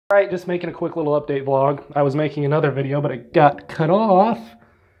Alright, just making a quick little update vlog. I was making another video, but it got cut off.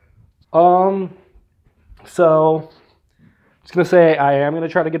 So, just gonna say I am gonna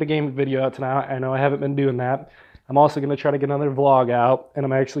try to get a gaming video out tonight. I know I haven't been doing that. I'm also gonna try to get another vlog out, and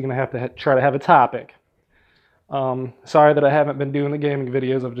I'm actually gonna have to try to have a topic. Sorry that I haven't been doing the gaming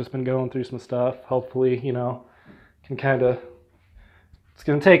videos. I've just been going through some stuff. Hopefully, you know, can kind of. It's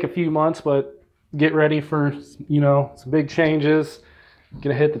gonna take a few months, but get ready for, you know, some big changes.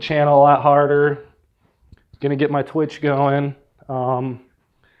 Gonna hit the channel a lot harder. Gonna get my Twitch going.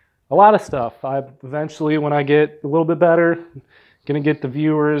 A lot of stuff. I eventually, when I get a little bit better, gonna get the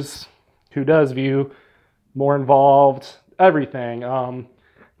viewers who does view more involved. Everything.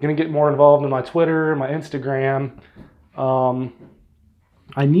 Gonna get more involved in my Twitter, my Instagram.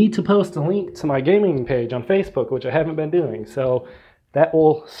 I need to post a link to my gaming page on Facebook, which I haven't been doing. So that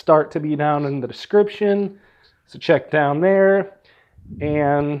will start to be down in the description. So check down there.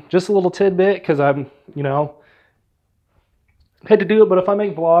 And just a little tidbit, because I'm, you know, had to do it, but if I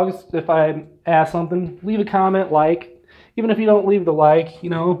make vlogs, if I ask something, leave a comment, like. Even if you don't leave the like, you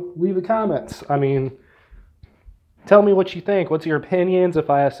know, leave the comments. I mean, tell me what you think. What's your opinions? If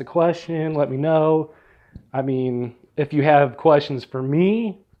I ask a question, let me know. I mean, if you have questions for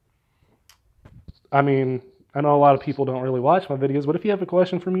me, I mean, I know a lot of people don't really watch my videos, but if you have a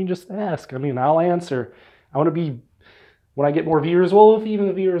question for me, just ask. I mean, I'll answer. I want to be... When I get more viewers, well, if even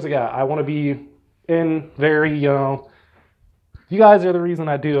the viewers I got, I want to be in very, you know, you guys are the reason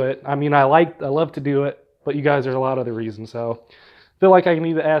I do it. I mean, I love to do it, but you guys are a lot of the reasons. So I feel like I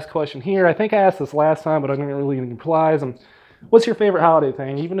need to ask a question here. I think I asked this last time, but I didn't really get any replies. What's your favorite holiday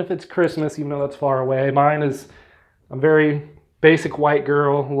thing? Even if it's Christmas, even though that's far away. Mine is, I'm very basic white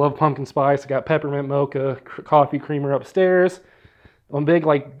girl. Love pumpkin spice. I got peppermint mocha, coffee creamer upstairs. I'm big,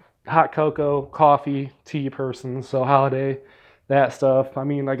 like, hot cocoa, coffee, tea person, so holiday, that stuff. I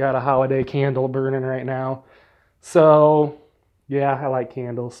mean, I got a holiday candle burning right now. So, yeah, I like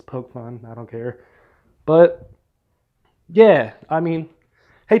candles. Poke fun. I don't care. But, yeah, I mean,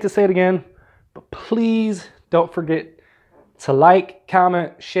 hate to say it again, but please don't forget to like,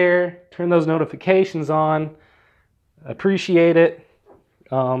 comment, share, turn those notifications on. Appreciate it.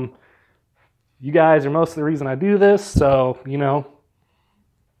 You guys are most of the reason I do this, so, you know,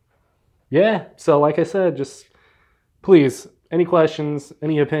 yeah, so like I said, just please, any questions,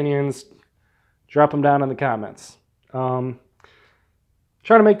 any opinions, drop them down in the comments. Try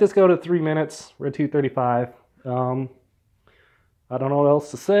to make this go to 3 minutes. We're at 2:35. I don't know what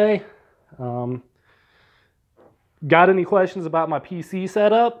else to say. Got any questions about my PC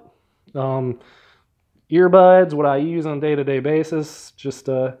setup? Earbuds, what I use on a day-to-day basis? Just,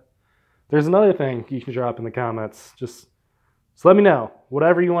 there's another thing you can drop in the comments. Just let me know.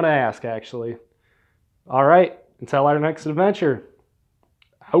 Whatever you want to ask, actually. All right. Until our next adventure.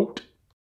 Out.